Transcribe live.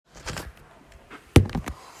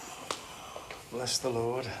Bless the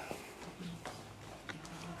Lord.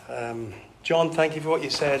 John, thank you for what you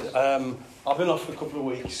said. I've been off for a couple of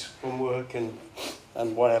weeks from work and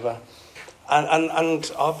whatever. And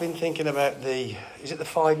I've been thinking about is it the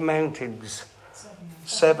 5 mountains?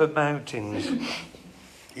 7 mountains.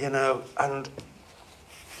 You know, and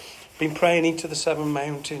been praying into the 7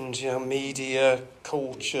 mountains, you know, media,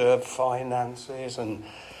 culture, finances, and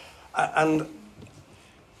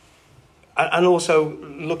also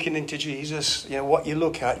looking into Jesus. You know, what you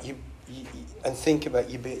look at, you and think about,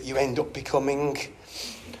 you end up becoming.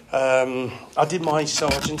 I did my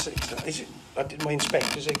sergeant's exam. I did my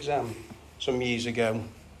inspector's exam some years ago,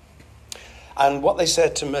 and what they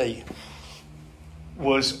said to me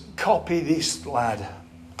was, copy this lad,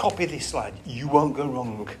 you won't go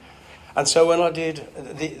wrong. And so when I did,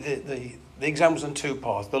 the exam was on 2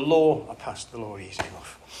 parts. The law, I passed the law easy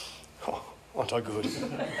enough. Oh, aren't I good?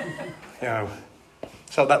 You know,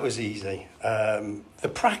 so that was easy. The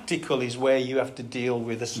practical is where you have to deal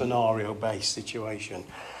with a scenario-based situation.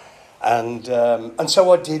 And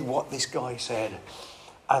so I did what this guy said.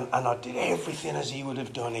 And I did everything as he would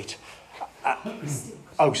have done it.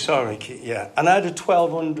 Oh, sorry, yeah. And out of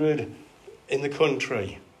 1,200 in the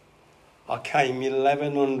country, I came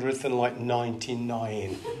 1100th and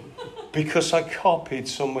 99 because I copied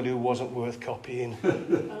somebody who wasn't worth copying.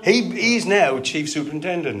 He's now chief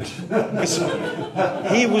superintendent.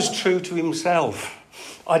 He was true to himself.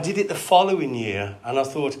 I did it the following year, and I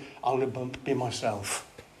thought, I'm going to be myself.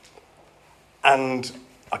 And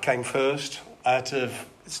I came first out of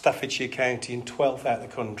Staffordshire County and 12th out of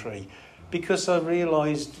the country because I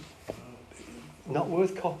realised not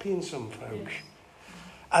worth copying some folk.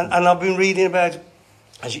 And I've been reading about,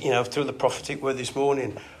 as you know, through the prophetic word this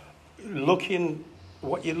morning, looking,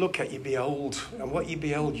 what you look at, you behold, and what you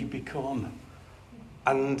behold, you become.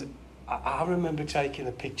 And I remember taking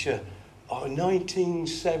a picture,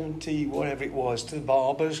 1970, whatever it was, to the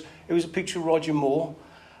barbers. It was a picture of Roger Moore.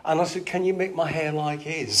 And I said, can you make my hair like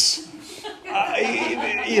his?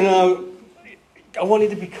 You know, I wanted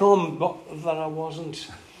to become, not that I wasn't.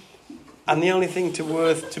 And the only thing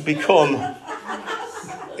worth to become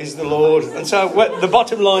is the Lord. And so the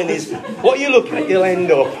bottom line is, what you look at, you'll end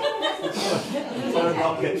up.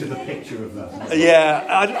 I'll get to the picture of that. Yeah,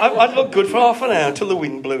 I'd look good for half an hour until the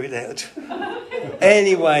wind blew it out.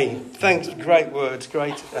 Anyway, thanks, great words,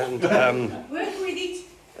 great. And work with it.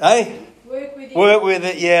 Eh? Work with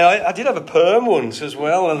it, yeah. I did have a perm once as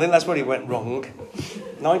well, and I think that's where it went wrong.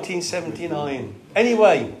 1979.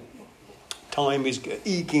 Anyway, time is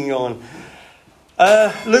eking on.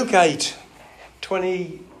 Luke 8,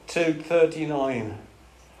 22-39.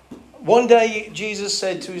 One day Jesus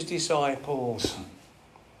said to his disciples,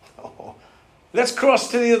 let's cross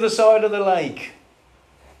to the other side of the lake.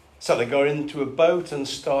 So they got into a boat and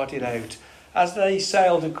started out. As they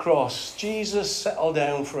sailed across, Jesus settled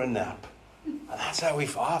down for a nap. And that's how I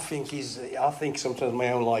think sometimes in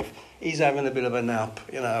my own life, he's having a bit of a nap,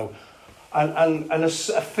 you know. And a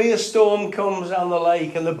fierce storm comes down the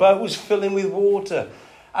lake and the boat was filling with water.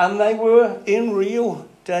 And they were in real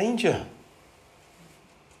danger.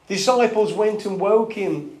 Disciples went and woke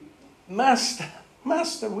him. Master,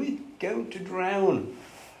 we're going to drown.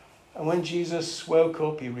 And when Jesus woke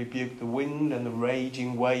up, he rebuked the wind and the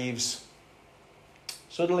raging waves.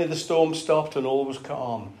 Suddenly the storm stopped and all was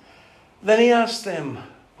calm. Then he asked them,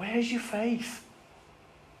 where's your faith?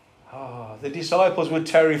 The disciples were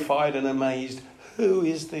terrified and amazed. Who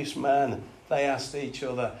is this man? They asked each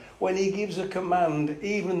other. When he gives a command,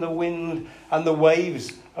 even the wind and the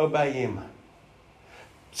waves obey him.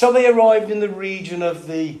 So they arrived in the region of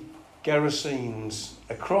the Gerasenes,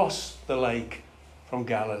 across the lake from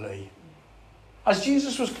Galilee. As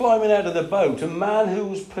Jesus was climbing out of the boat, a man who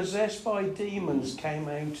was possessed by demons came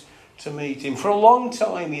out to meet him. For a long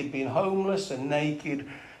time he had been homeless and naked,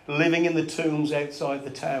 living in the tombs outside the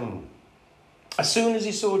town. As soon as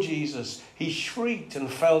he saw Jesus, he shrieked and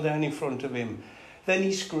fell down in front of him. Then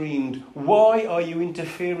he screamed, why are you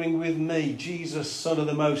interfering with me, Jesus, Son of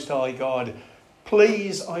the Most High God?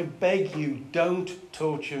 Please, I beg you, don't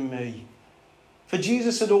torture me. For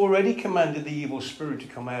Jesus had already commanded the evil spirit to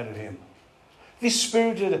come out of him. This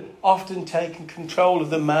spirit had often taken control of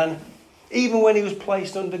the man. Even when he was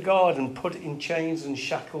placed under guard and put in chains and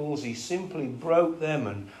shackles, he simply broke them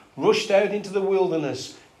and rushed out into the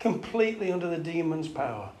wilderness, completely under the demon's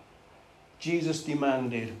power. Jesus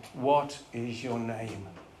demanded, what is your name?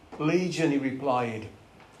 Legion, he replied,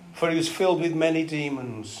 for he was filled with many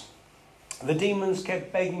demons. The demons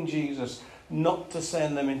kept begging Jesus not to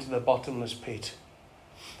send them into the bottomless pit.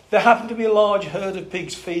 There happened to be a large herd of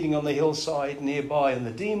pigs feeding on the hillside nearby, and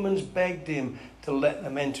the demons begged him to let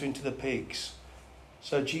them enter into the pigs.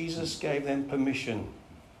 So Jesus gave them permission.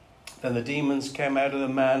 Then the demons came out of the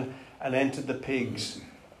man and entered the pigs.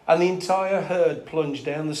 And the entire herd plunged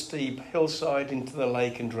down the steep hillside into the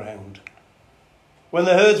lake and drowned. When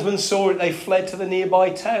the herdsmen saw it, they fled to the nearby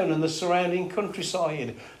town and the surrounding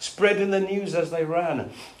countryside, spreading the news as they ran.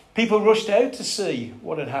 People rushed out to see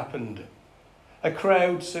what had happened. A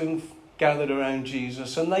crowd soon gathered around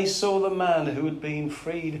Jesus, and they saw the man who had been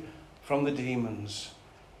freed from the demons.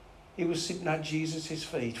 He was sitting at Jesus'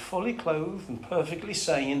 feet, fully clothed and perfectly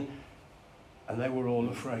sane, and they were all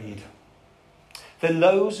afraid. Then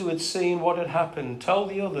those who had seen what had happened told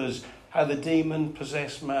the others how the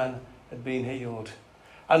demon-possessed man had been healed.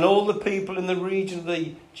 And all the people in the region of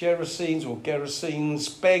the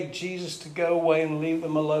Gerasenes begged Jesus to go away and leave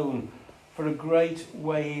them alone, for a great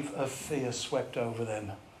wave of fear swept over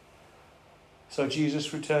them. So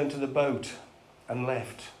Jesus returned to the boat and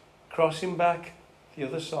left, crossing back the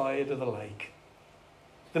other side of the lake.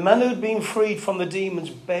 The man who had been freed from the demons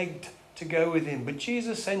begged to go with him, but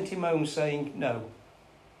Jesus sent him home saying, "No,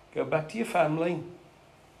 go back to your family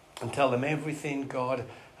and tell them everything God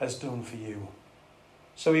has done for you."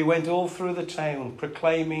 So he went all through the town,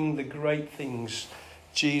 proclaiming the great things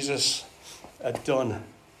Jesus had done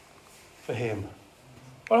for him.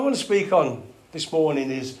 What I want to speak on this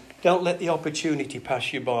morning is, don't let the opportunity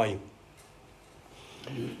pass you by.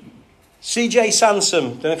 C.J.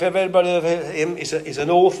 Sansom, don't know if everybody ever heard of him, is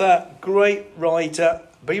an author, great writer,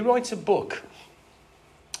 but he writes a book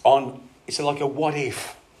on, it's like a what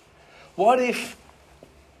if. What if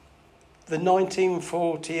the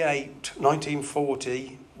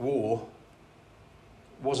 1940 war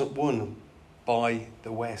wasn't won by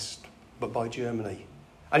the West, but by Germany?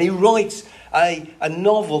 And he writes a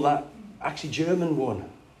novel that actually German won.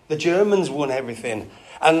 The Germans won everything.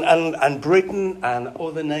 And Britain and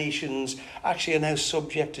other nations actually are now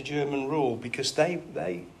subject to German rule because they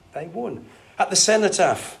won. At the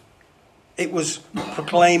cenotaph, it was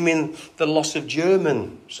proclaiming the loss of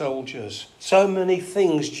German soldiers. So many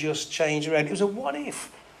things just changed around. It was a what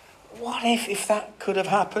if. What if that could have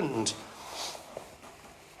happened?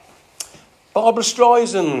 Barbara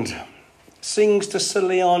Streisand sings to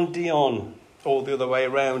Celine Dion, or the other way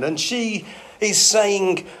around, and she is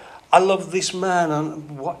saying, "I love this man,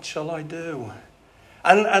 and what shall I do?"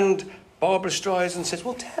 And Barbara Streisand says,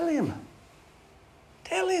 "Well, tell him.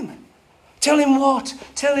 Tell him. Tell him what?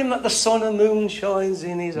 Tell him that the sun and moon shines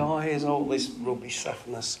in his eyes," all this rubbish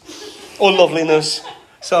sadness. Or loveliness.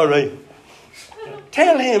 Sorry.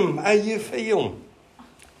 Tell him how you feel.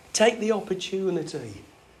 Take the opportunity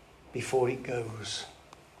before it goes.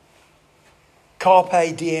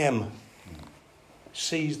 Carpe diem.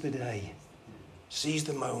 Seize the day. Seize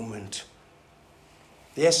the moment.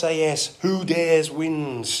 The SAS, who dares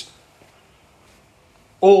wins.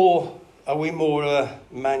 Or are we more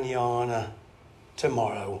manana,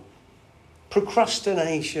 tomorrow?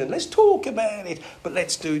 Procrastination. Let's talk about it, but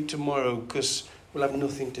let's do it tomorrow because we'll have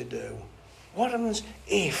nothing to do. What happens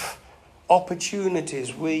if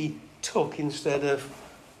opportunities we took instead of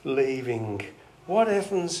leaving? What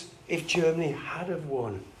happens if Germany had have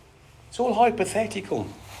won? It's all hypothetical.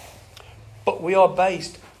 But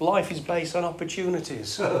life is based on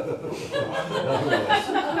opportunities. Oh,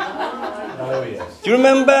 yes. Do you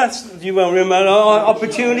remember? You won't remember.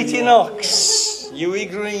 Opportunity knocks. Huey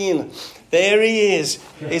Green. There he is.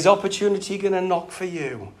 Is opportunity going to knock for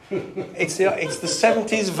you? It's the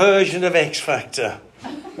 70s version of X Factor.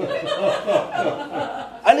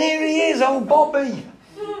 And here he is, old Bobby.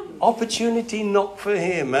 Opportunity knocked for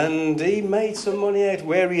him, and he made some money out.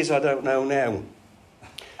 Where he is, I don't know now.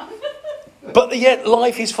 But yet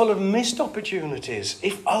life is full of missed opportunities.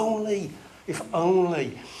 If only.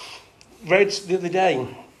 Read the other day,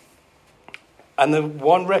 and the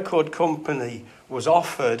one record company was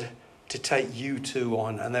offered to take U2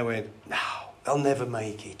 on, and they went, "No, they'll never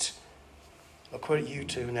make it." Look at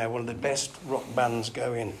U2 now, one of the best rock bands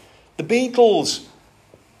going. The Beatles,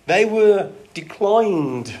 they were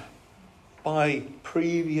declined by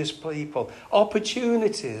previous people.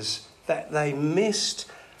 Opportunities that they missed.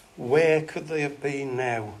 Where could they have been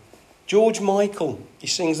now? George Michael, he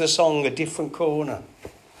sings the song A Different Corner.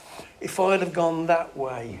 If I'd have gone that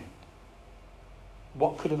way,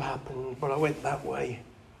 what could have happened? But I went that way.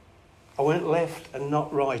 I went left and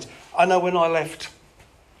not right. I know when I left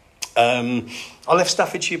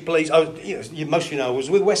Staffordshire Police. Most of you know, I was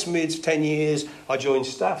with West Mids 10 years. I joined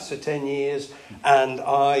staff for 10 years, and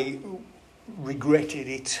I regretted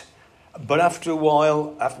it. But after a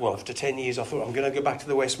while, after 10 years, I thought I'm going to go back to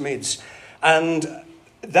the West Mids. And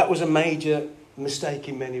that was a major mistake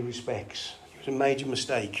in many respects. It was a major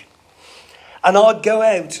mistake. And I'd go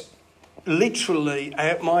out literally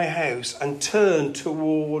out my house and turned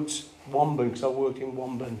towards Womben, because I worked in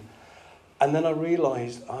Womben. And then I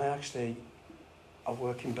realised I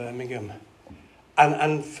work in Birmingham.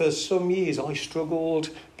 And for some years I struggled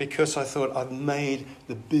because I thought I'd made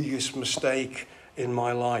the biggest mistake in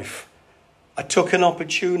my life. I took an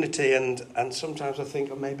opportunity and sometimes I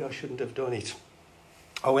think, oh, maybe I shouldn't have done it.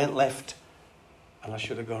 I went left and I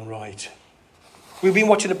should have gone right. We've been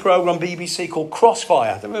watching a programme on BBC called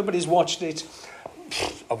Crossfire. Everybody's watched it.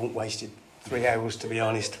 I haven't wasted 3 hours, to be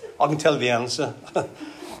honest. I can tell you the answer.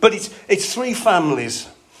 But it's 3 families.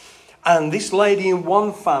 And this lady in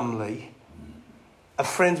one family are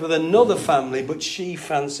friends with another family, but she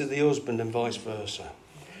fancied the husband and vice versa.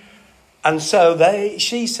 And so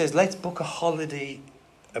she says, let's book a holiday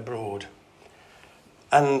abroad.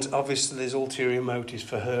 And obviously there's ulterior motives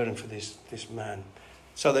for her and for this man.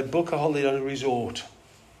 So they book a holiday on a resort.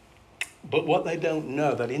 But what they don't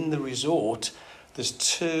know, that in the resort, there's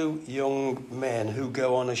 2 young men who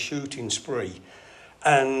go on a shooting spree.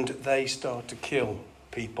 And they start to kill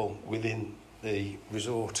people within the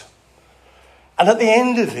resort. And at the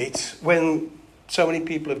end of it, when so many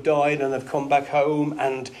people have died and have come back home,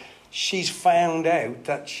 and she's found out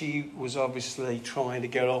that she was obviously trying to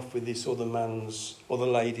get off with this other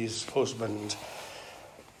lady's husband,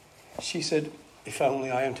 she said, if only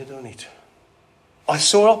I hadn't done it. I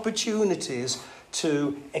saw opportunities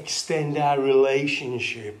to extend our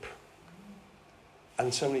relationship.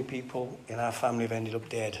 And so many people in our family have ended up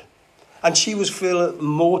dead. And she was feeling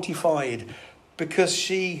mortified because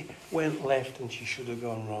she went left and she should have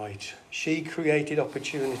gone right. She created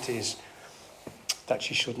opportunities that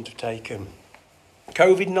she shouldn't have taken.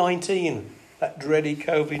 COVID-19, that dreaded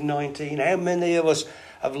COVID-19. How many of us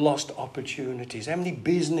have lost opportunities? How many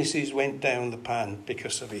businesses went down the pan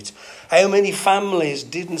because of it? How many families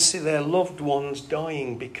didn't see their loved ones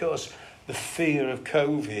dying because the fear of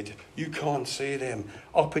COVID? You can't see them.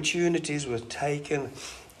 Opportunities were taken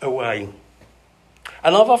away.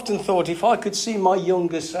 And I've often thought, if I could see my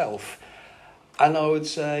younger self, and I would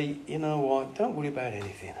say, you know what, don't worry about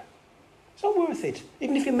anything. It's not worth it.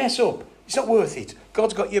 Even if you mess up, it's not worth it.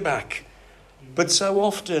 God's got your back. But so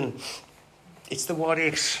often, it's the what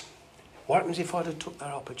ifs. What happens if I'd have took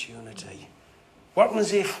that opportunity? What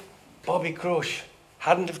happens if Bobby Crush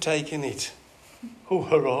hadn't have taken it? Oh,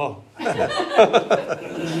 hurrah.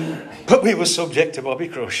 But we were subject to Bobby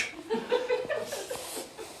Crush.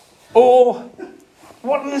 Or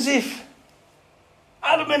what happens if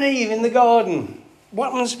Adam and Eve in the garden?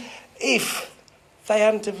 What happens if they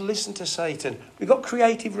hadn't have listened to Satan? We've got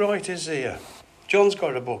creative writers here. John's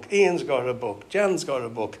got a book. Ian's got a book. Jan's got a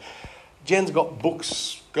book. Jen's got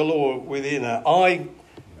books galore within her. I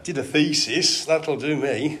did a thesis. That'll do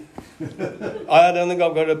me. I don't think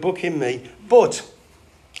I've got a book in me. But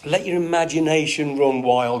let your imagination run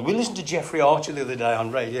wild. We listened to Jeffrey Archer the other day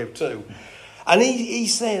on Radio 2. And he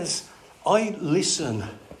says, I listen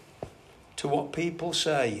to what people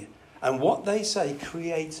say. And what they say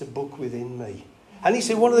creates a book within me. And he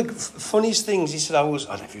said one of the funniest things, he said, I don't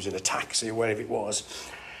know if he was in a taxi or wherever it was.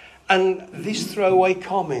 And this throwaway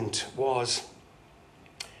comment was,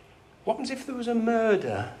 what happens if there was a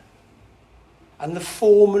murder and the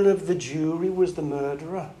foreman of the jury was the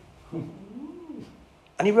murderer?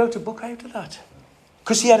 And he wrote a book out of that.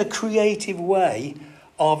 Because he had a creative way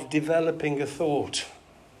of developing a thought.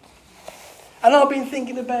 And I've been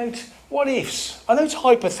thinking about what ifs. I know it's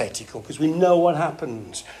hypothetical because we know what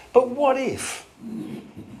happens. But what if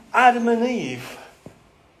Adam and Eve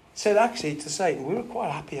said actually to Satan, we were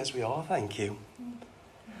quite happy as we are, thank you.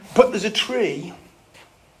 But there's a tree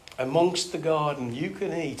amongst the garden you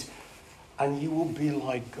can eat and you will be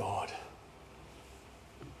like God.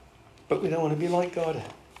 But we don't want to be like God.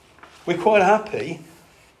 We're quite happy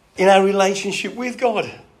in our relationship with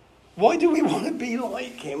God. Why do we want to be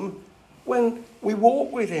like him when we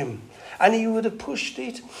walk with him? And he would have pushed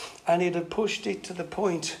it, and he'd have pushed it to the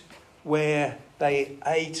point where they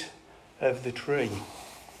ate of the tree.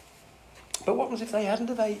 But what happens if they hadn't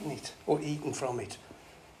have eaten it or eaten from it?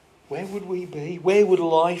 Where would we be? Where would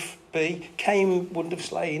life be? Cain wouldn't have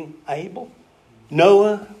slain Abel.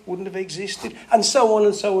 Noah wouldn't have existed. And so on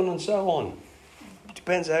and so on and so on. It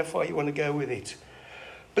depends how far you want to go with it.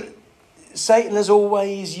 But Satan has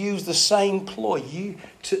always used the same ploy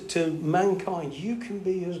to mankind. You can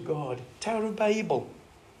be as God. Tower of Babel.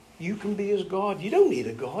 You can be as God. You don't need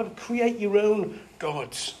a God. Create your own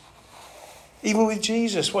gods. Even with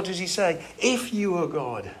Jesus, what does he say? If you are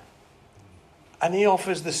God. And he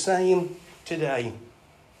offers the same today.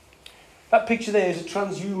 That picture there is a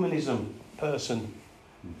transhumanism person.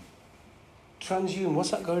 Transhuman,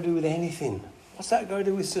 what's that got to do with anything? What's that got to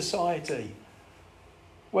do with society?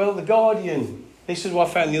 Well, The Guardian, this is what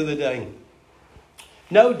I found the other day.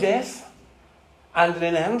 No death and an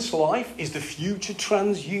enhanced life is the future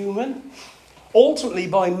transhuman. Ultimately,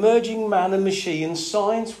 by merging man and machine,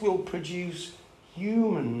 science will produce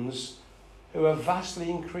humans who have vastly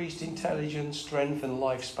increased intelligence, strength and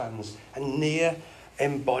lifespans, and near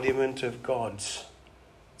embodiment of God's.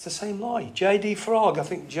 It's the same lie. J.D. Farag, I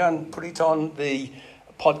think Jan put it on the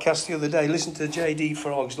podcast the other day. Listen to J.D.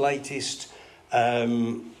 Farag's latest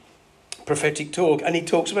prophetic talk, and he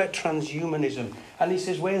talks about transhumanism. And he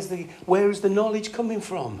says, where is the knowledge coming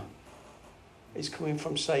from? It's coming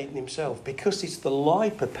from Satan himself, because it's the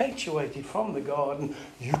lie perpetuated from the garden.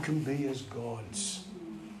 You can be as gods.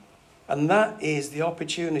 And that is the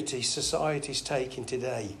opportunity society's taking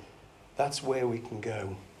today. That's where we can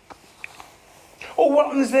go. Or what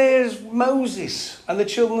happens there's Moses and the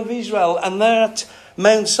children of Israel, and they're at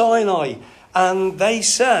Mount Sinai, and they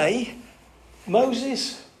say,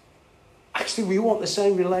 Moses, actually we want the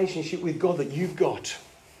same relationship with God that you've got.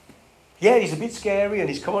 Yeah, he's a bit scary and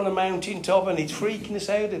he's come on a mountain top and he's freaking us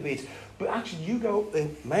out a bit. But actually you go up the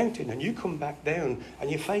mountain and you come back down and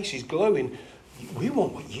your face is glowing. We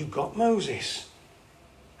want what you got, Moses.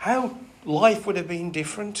 How life would have been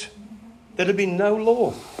different. There'd have been no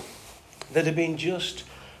law. There'd have been just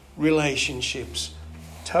relationships.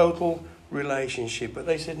 Total relationship. But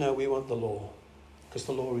they said, no, we want the law. Because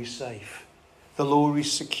the law is safe. The law is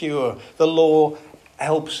secure. The law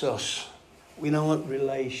helps us. We don't want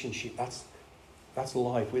relationship. That's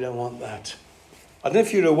life. We don't want that. I don't know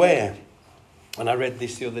if you're aware, and I read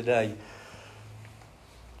this the other day.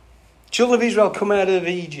 Children of Israel come out of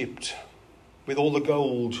Egypt with all the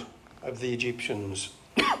gold of the Egyptians.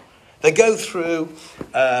 They go through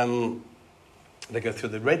the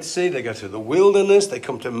Red Sea, they go through the wilderness, they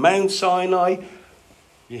come to Mount Sinai.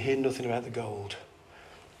 You hear nothing about the gold.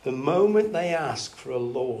 The moment they ask for a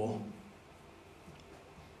law,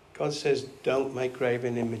 God says, don't make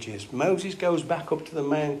graven images. Moses goes back up to the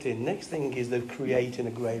mountain. Next thing is they're creating a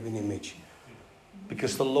graven image.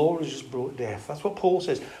 Because the law has just brought death. That's what Paul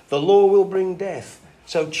says. The law will bring death.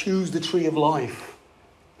 So choose the tree of life.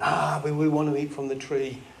 We want to eat from the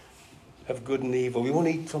tree of good and evil. We want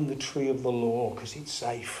to eat from the tree of the law because it's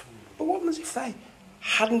safe. But what happens if they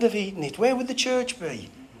hadn't have eaten it? Where would the church be?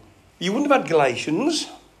 You wouldn't have had Galatians.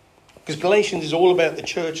 Because Galatians is all about the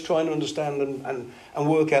church trying to understand and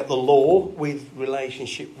work out the law with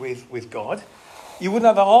relationship with God. You wouldn't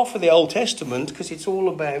have half of the Old Testament because it's all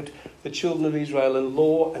about the children of Israel and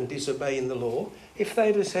law and disobeying the law. If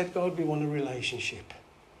they'd have said, God, we want a relationship.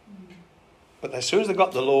 But as soon as they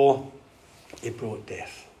got the law, it brought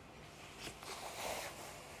death.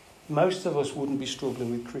 Most of us wouldn't be struggling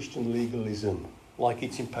with Christian legalism like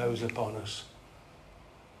it's imposed upon us.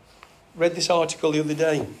 Read this article the other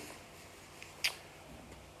day.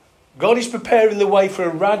 God is preparing the way for a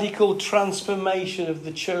radical transformation of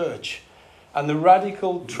the church and the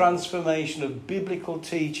radical transformation of biblical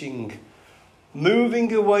teaching,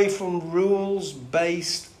 moving away from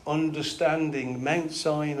rules-based understanding, Mount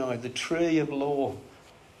Sinai, the tree of law,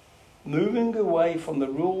 moving away from the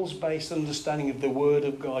rules-based understanding of the Word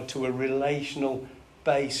of God to a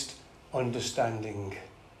relational-based understanding.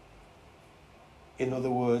 In other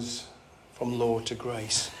words, from law to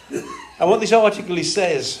grace. And what this article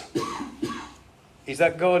says is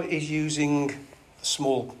that God is using a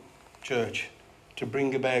small church to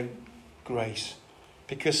bring about grace.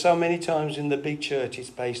 Because so many times in the big church it's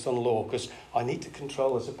based on law. Because I need to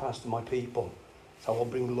control as a pastor my people. So I'll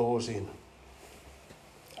bring laws in.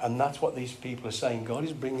 And that's what these people are saying. God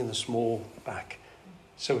is bringing the small back.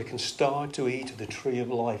 So we can start to eat of the tree of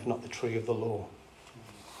life, not the tree of the law.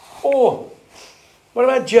 Or, what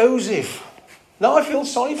about Joseph? Now I feel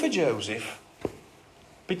sorry for Joseph.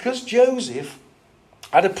 Because Joseph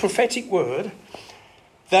had a prophetic word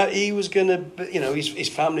that he was going to, his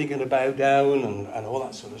family going to bow down and all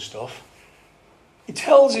that sort of stuff. He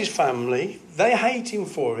tells his family, they hate him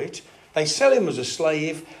for it. They sell him as a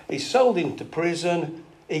slave. He's sold into prison.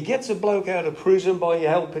 He gets a bloke out of prison by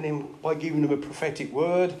helping him, by giving him a prophetic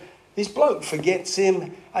word. This bloke forgets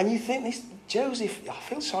him. And you think, this Joseph, I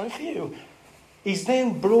feel sorry for you. He's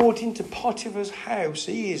then brought into Potiphar's house.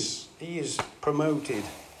 He is promoted.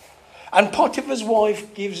 And Potiphar's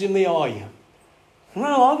wife gives him the eye.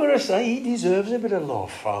 Well, I've got to say, he deserves a bit of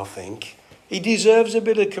love, I think. He deserves a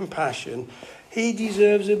bit of compassion. He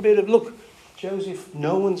deserves a bit of... Look, Joseph,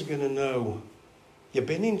 no one's going to know. You've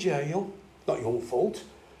been in jail. Not your fault.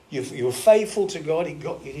 You were faithful to God. He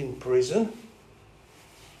got you in prison.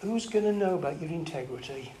 Who's going to know about your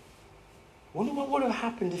integrity? Wonder what would have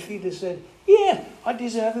happened if he'd have said, yeah, I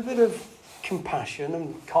deserve a bit of compassion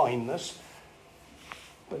and kindness.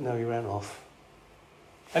 But no, he ran off.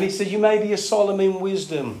 And he said, you may be a Solomon in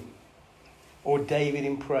wisdom, or David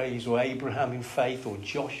in praise, or Abraham in faith, or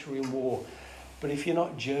Joshua in war. But if you're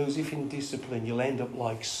not Joseph in discipline, you'll end up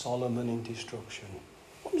like Solomon in destruction.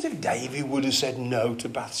 What happens if David would have said no to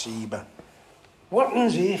Bathsheba? What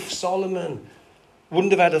happens if Solomon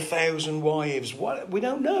wouldn't have had 1,000 wives? We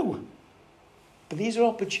don't know. But these are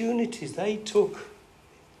opportunities they took.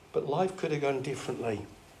 But life could have gone differently.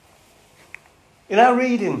 In our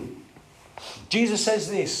reading, Jesus says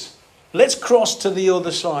this, let's cross to the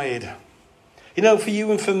other side. You know, for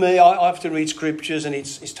you and for me, I have to read scriptures and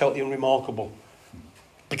it's totally unremarkable.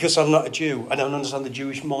 Because I'm not a Jew. I don't understand the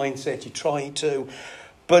Jewish mindset. You try to.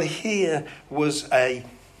 But here was a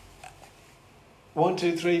 1,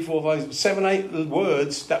 2, 3, 4, 5, 7, 8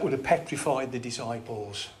 words that would have petrified the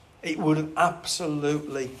disciples. It would have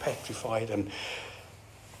absolutely petrified them.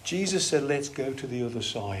 Jesus said, let's go to the other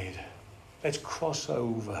side. Let's cross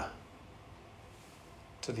over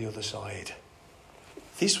to the other side.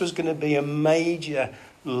 This was going to be a major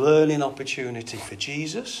learning opportunity for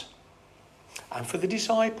Jesus and for the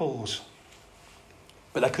disciples.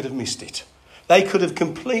 But they could have missed it. They could have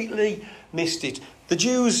completely missed it. The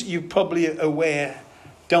Jews, you're probably aware,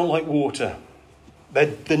 don't like water.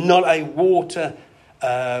 They're not a water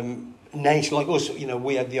nation like us. You know,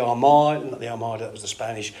 we had the Armada, not the Armada, that was the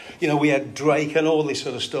Spanish. You know, we had Drake and all this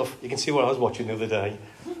sort of stuff. You can see what I was watching the other day.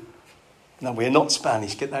 No, we're not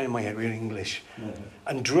Spanish. Get that in my head. We're English. No.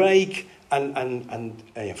 And Drake and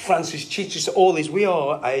Francis Chichester, all these. We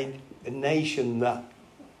are a nation that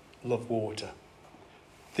love water.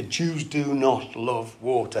 The Jews do not love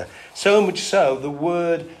water. So much so, the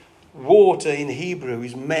word water in Hebrew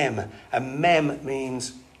is mem. And mem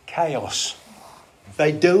means chaos.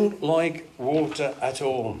 They don't like water at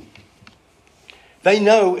all. They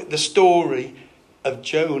know the story of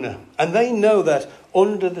Jonah. And they know that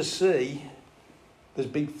under the sea, there's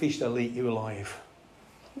big fish that'll eat you alive.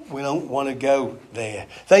 We don't want to go there.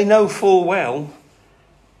 They know full well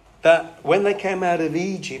that when they came out of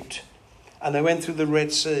Egypt and they went through the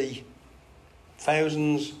Red Sea,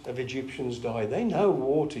 thousands of Egyptians died. They know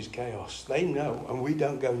water is chaos. They know, and we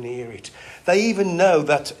don't go near it. They even know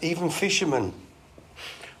that even fishermen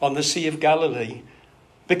on the Sea of Galilee,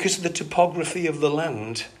 because of the topography of the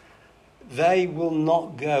land, they will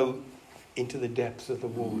not go into the depths of the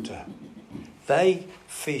water. They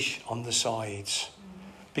fish on the sides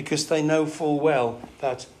because they know full well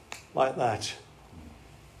that, like that,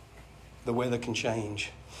 the weather can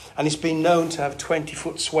change. And it's been known to have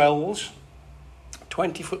 20-foot swells,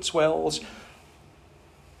 20-foot swells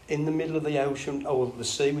in the middle of the ocean, or the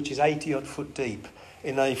sea, which is 80-odd foot deep.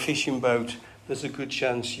 In a fishing boat, there's a good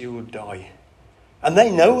chance you would die. And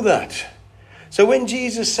they know that. So when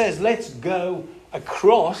Jesus says, let's go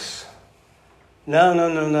across,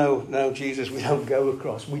 no, Jesus, we don't go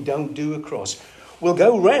across. We don't do across. We'll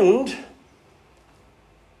go round.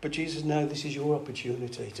 But Jesus, no, this is your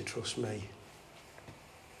opportunity to trust me.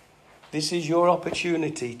 This is your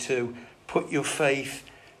opportunity to put your faith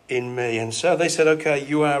in me. And so they said, okay,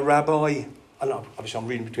 you are a rabbi. And obviously I'm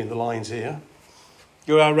reading between the lines here.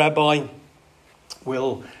 You're our rabbi.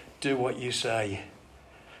 We'll do what you say.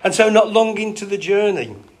 And so not long into the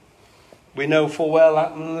journey, we know full well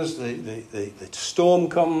happens, the storm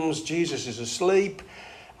comes, Jesus is asleep,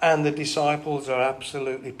 and the disciples are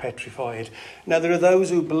absolutely petrified. Now, there are those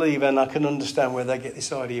who believe, and I can understand where they get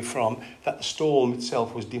this idea from, that the storm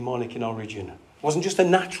itself was demonic in origin. It wasn't just a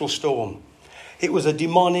natural storm. It was a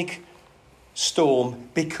demonic storm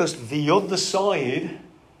because the other side,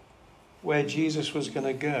 where Jesus was going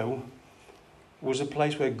to go, was a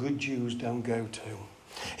place where good Jews don't go to.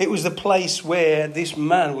 It was the place where this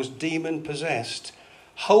man was demon-possessed,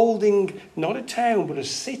 holding not a town but a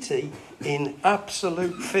city in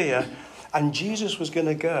absolute fear. And Jesus was going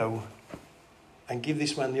to go and give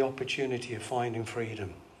this man the opportunity of finding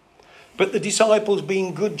freedom. But the disciples,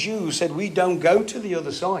 being good Jews, said, we don't go to the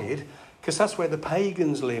other side because that's where the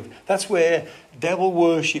pagans live. That's where devil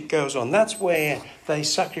worship goes on. That's where they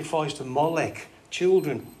sacrifice to Molech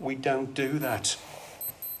children. We don't do that.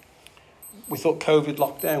 We thought COVID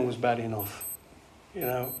lockdown was bad enough,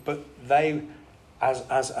 but they,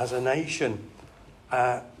 as a nation,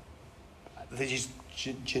 these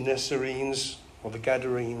Gennesarenes or the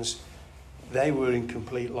Gadarenes, they were in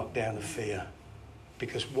complete lockdown of fear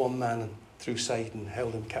because one man through Satan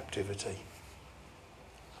held them captivity.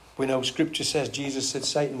 We know Scripture says, Jesus said,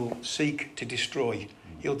 Satan will seek to destroy.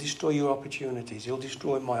 He'll destroy your opportunities. He'll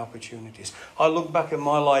destroy my opportunities. I look back at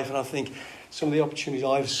my life and I think some of the opportunities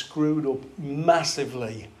I've screwed up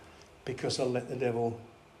massively because I let the devil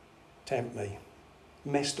tempt me.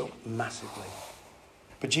 Messed up massively.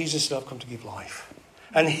 But Jesus said, I've come to give life.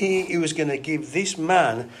 And he was going to give this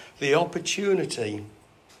man the opportunity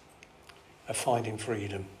of finding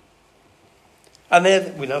freedom. And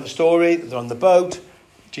then we know the story. They're on the boat.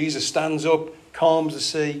 Jesus stands up, calms the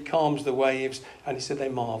sea, calms the waves. And he said they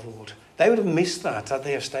marvelled. They would have missed that had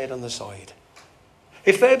they have stayed on the side.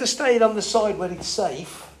 If they had stayed on the side where it's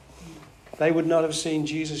safe, they would not have seen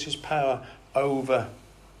Jesus' power over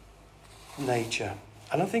nature.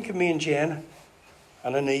 And I think of me and Jen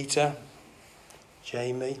and Anita,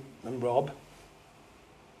 Jamie and Rob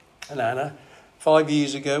and Anna. 5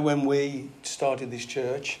 years ago when we started this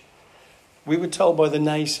church, we were told by the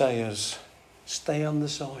naysayers, stay on the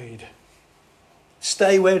side.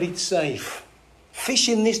 Stay where it's safe. Fish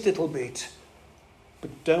in this little bit,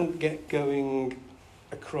 but don't get going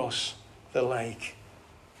across the lake.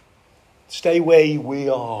 Stay where we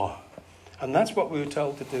are. And that's what we were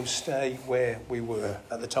told to do, stay where we were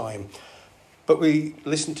at the time. But we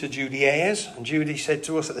listened to Judy Ayres, and Judy said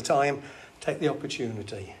to us at the time, take the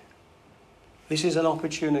opportunity. This is an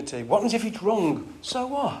opportunity. What happens if it's wrong? So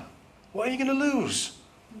what? What are you going to lose?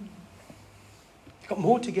 You've got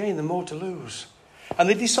more to gain than more to lose. And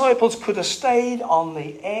the disciples could have stayed on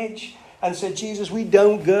the edge and said, Jesus, we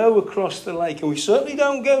don't go across the lake. And we certainly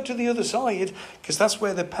don't go to the other side, because that's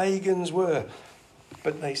where the pagans were.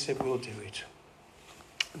 But they said, we'll do it.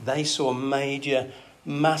 They saw major,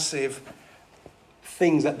 massive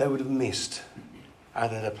things that they would have missed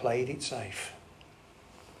had they played it safe.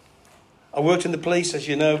 I worked in the police, as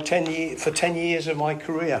you know, for 10 years of my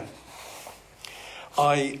career.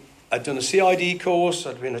 I had done a CID course,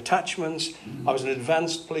 I'd been attachments, I was an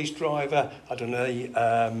advanced police driver, I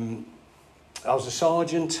was a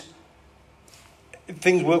sergeant.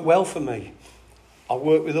 Things worked well for me. I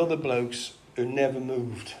worked with other blokes who never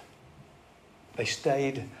moved. They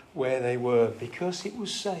stayed where they were because it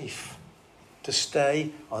was safe to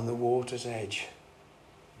stay on the water's edge.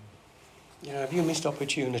 You know, have you missed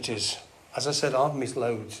opportunities? As I said, I've missed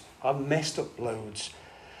loads. I've messed up loads.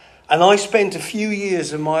 And I spent a few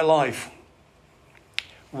years of my life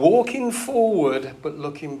walking forward but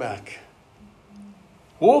looking back.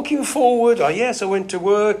 Walking forward, yes, I went to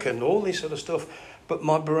work and all this sort of stuff, but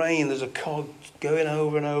my brain, there's a cog going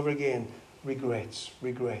over and over again. Regrets,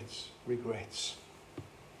 regrets, regrets.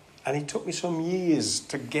 And it took me some years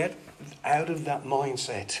to get out of that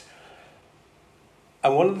mindset.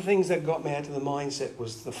 And one of the things that got me out of the mindset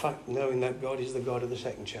was the fact knowing that God is the God of the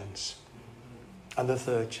second chance, and the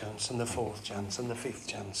third chance, and the fourth chance, and the fifth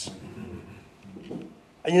chance.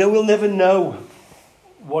 And you know, we'll never know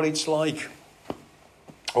what it's like,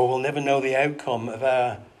 or we'll never know the outcome of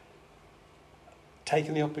our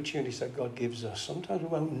taking the opportunities that God gives us. Sometimes we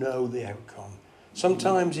won't know the outcome.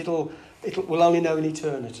 Sometimes we'll only know in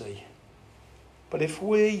eternity. But if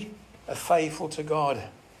we are faithful to God,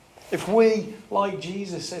 if we, like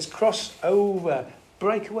Jesus says, cross over,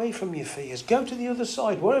 break away from your fears, go to the other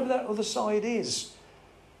side, wherever that other side is,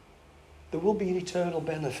 there will be an eternal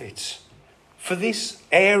benefit. For this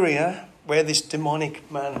area where this demonic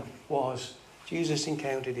man was, Jesus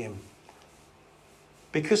encountered him.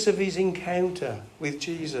 Because of his encounter with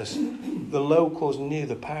Jesus, the locals knew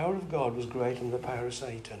the power of God was greater than the power of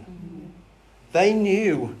Satan. They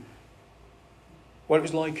knew what it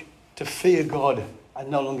was like to fear God and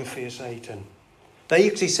no longer fear Satan. They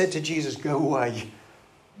actually said to Jesus, go away,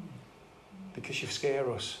 because you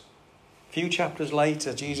scare us. A few chapters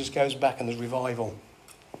later, Jesus goes back and there's revival.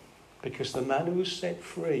 Because the man who was set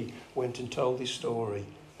free went and told his story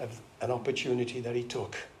of an opportunity that he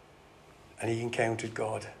took. And he encountered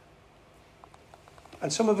God.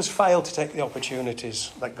 And some of us fail to take the opportunities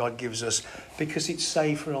that God gives us because it's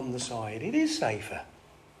safer on the side. It is safer.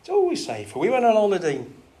 It's always safer. We went on holiday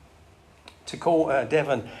to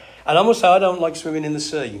Devon. And I must say, I don't like swimming in the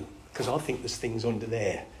sea because I think there's things under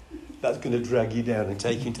there that's going to drag you down and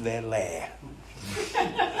take you to their lair.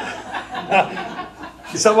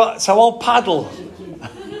 So I'll paddle.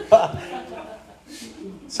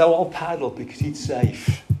 So I'll paddle because it's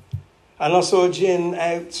safe. And I saw Jen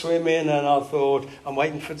out swimming and I thought, I'm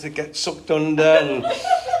waiting for it to get sucked under. And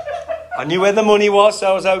I knew where the money was,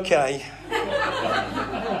 so I was okay.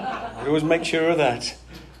 I always make sure of that.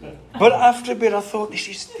 But after a bit, I thought, this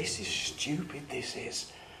is stupid, this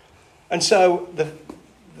is. And so the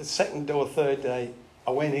second or third day,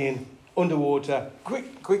 I went in, underwater,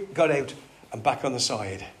 quick, got out and back on the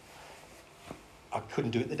side. I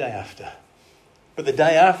couldn't do it the day after. But the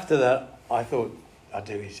day after that, I thought, I'd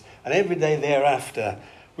do it. And every day thereafter,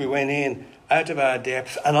 we went in, out of our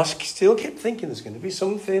depth, and I still kept thinking, there's going to be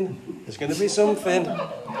something.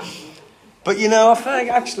 But you know, I think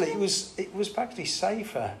actually it was practically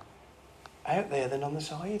safer out there than on the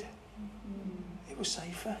side. It was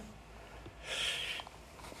safer.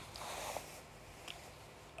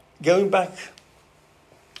 Going back,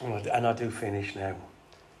 and I do finish now.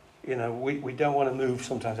 You know, we don't want to move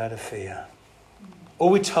sometimes out of fear. Or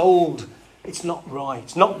we're told it's not right,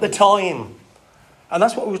 it's not the time. And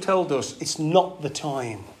that's what was told us, it's not the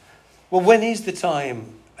time. Well, when is the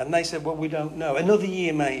time? And they said, well, we don't know. Another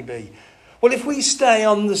year maybe. Well, if we stay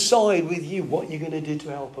on the side with you, what are you going to do to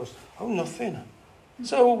help us? Oh, nothing.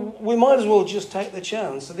 So we might as well just take the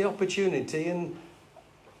chance of the opportunity and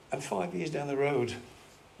 5 years down the road,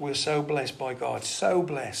 we're so blessed by God, so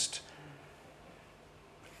blessed.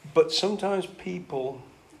 But sometimes people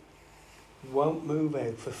won't move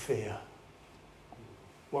out for fear.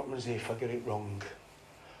 What happens if I get it wrong?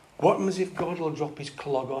 What happens if God will drop his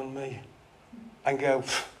clog on me and go,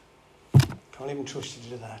 can't even trust you to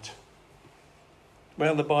do that?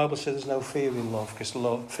 Well, the Bible says there's no fear in love, because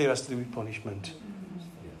fear has to do with punishment.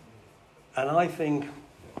 And I think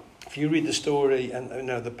if you read the story and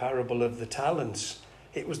the parable of the talents,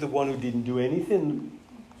 it was the one who didn't do anything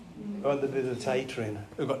on the bit of tatering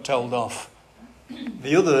who got told off.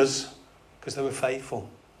 The others, because they were faithful.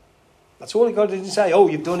 That's all God didn't say. Oh,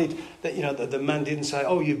 you've done it. The man didn't say,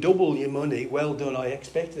 oh, you've doubled your money. Well done, I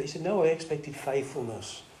expected it. He said, no, I expected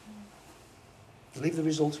faithfulness. Leave the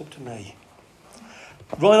results up to me.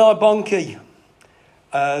 Reinhard Bonnke,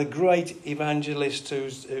 a great evangelist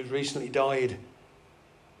who's recently died,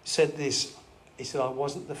 said this. He said, I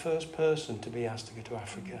wasn't the first person to be asked to go to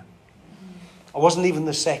Africa. I wasn't even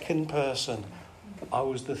the second person. I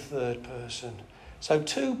was the third person. So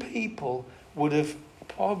 2 people would have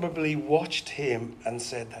probably watched him and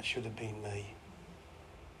said, that should have been me.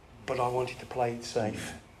 But I wanted to play it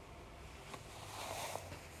safe.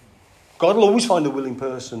 God will always find a willing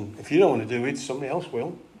person. If you don't want to do it, somebody else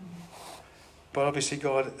will. But obviously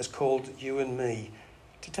God has called you and me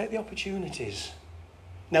to take the opportunities.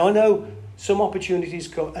 Now I know some opportunities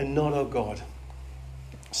come and not of God.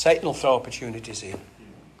 Satan will throw opportunities in.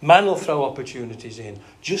 Man will throw opportunities in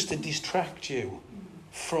just to distract you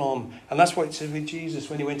from. And that's what it said with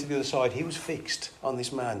Jesus when he went to the other side. He was fixed on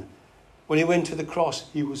this man. When he went to the cross,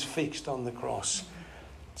 he was fixed on the cross.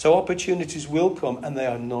 So opportunities will come, and they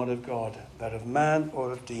are not of God. They're of man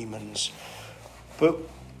or of demons. But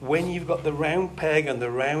when you've got the round peg and the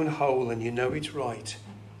round hole and you know it's right,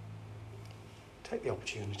 take the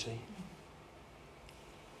opportunity.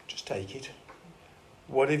 Just take it.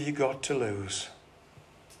 What have you got to lose?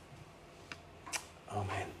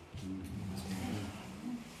 Amen.